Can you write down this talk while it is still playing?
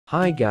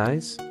Hi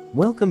guys,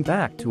 welcome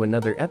back to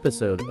another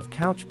episode of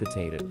Couch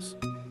Potatoes.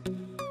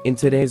 In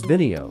today's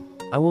video,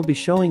 I will be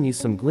showing you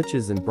some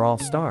glitches in Brawl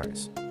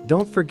Stars.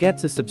 Don't forget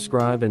to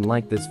subscribe and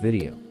like this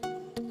video.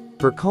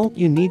 For Colt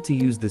you need to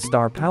use the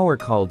star power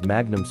called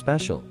Magnum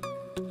Special.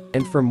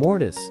 And for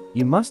Mortis,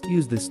 you must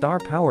use the star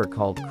power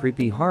called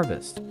Creepy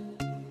Harvest.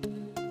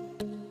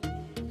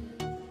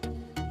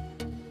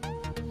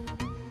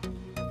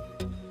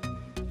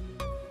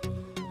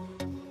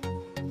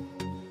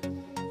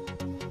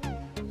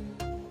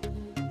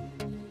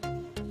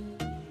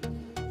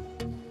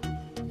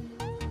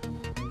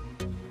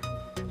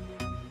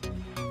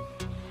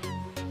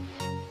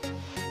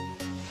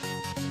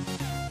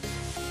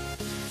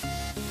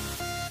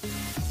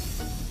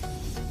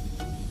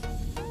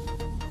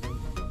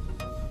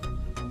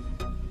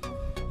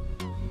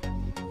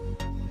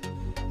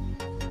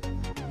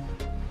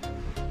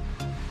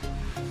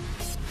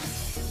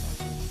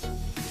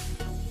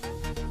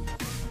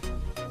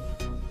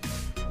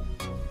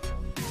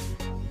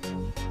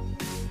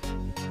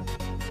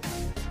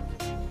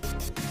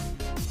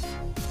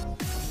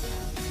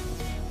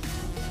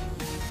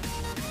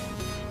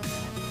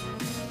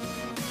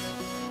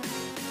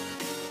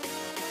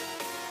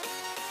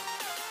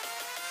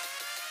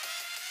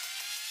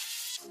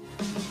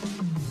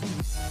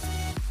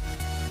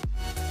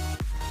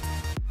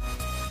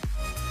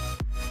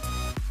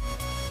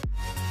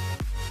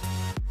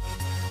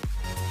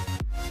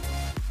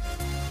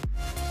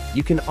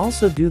 You can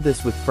also do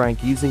this with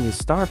Frank using his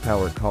star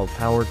power called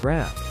Power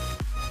Grab.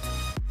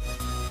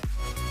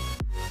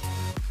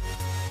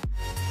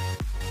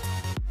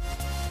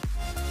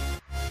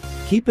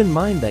 Keep in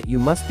mind that you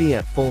must be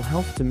at full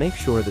health to make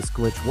sure this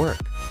glitch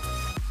works.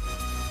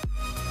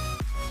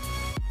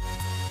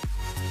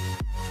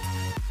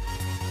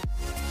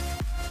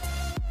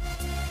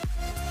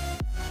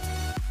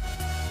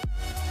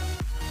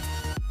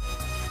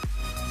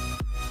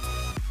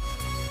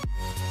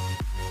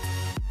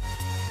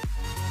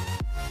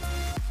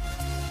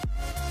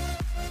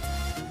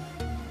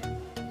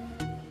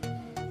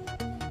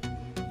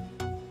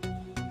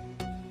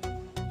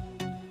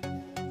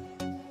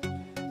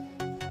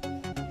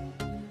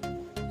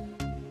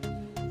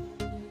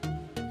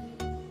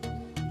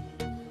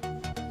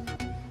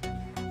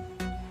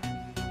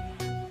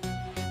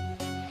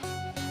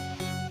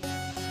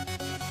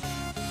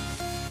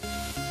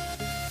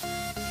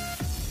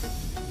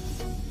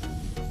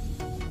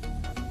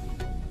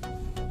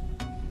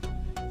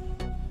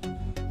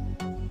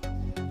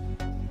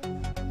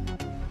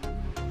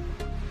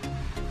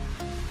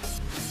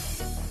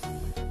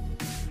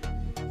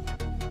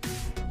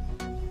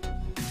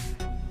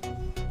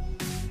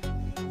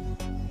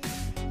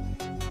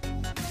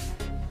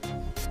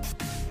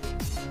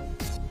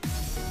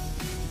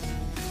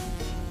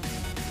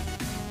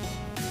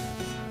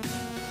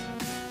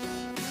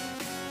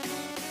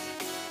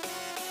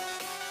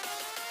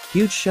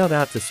 Huge shout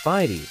out to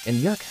Spidey and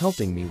Yuck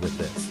helping me with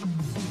this.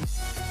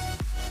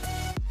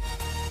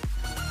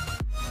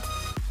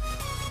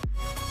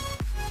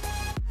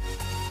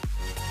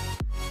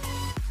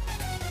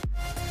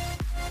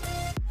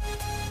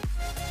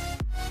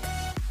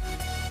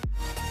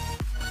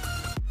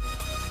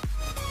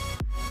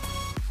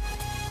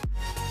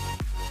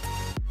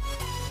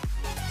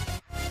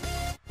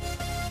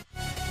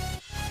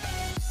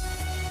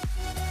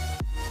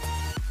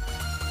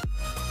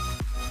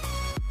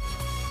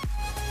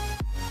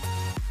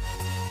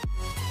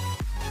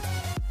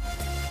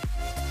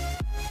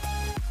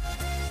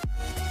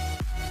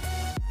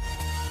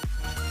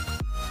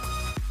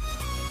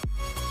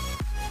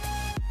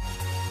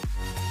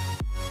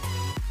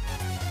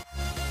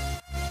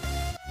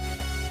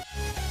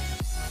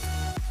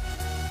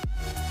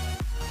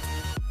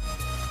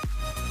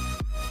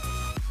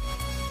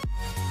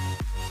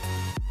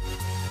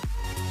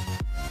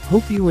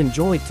 Hope you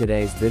enjoyed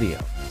today's video.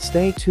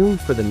 Stay tuned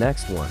for the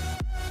next one.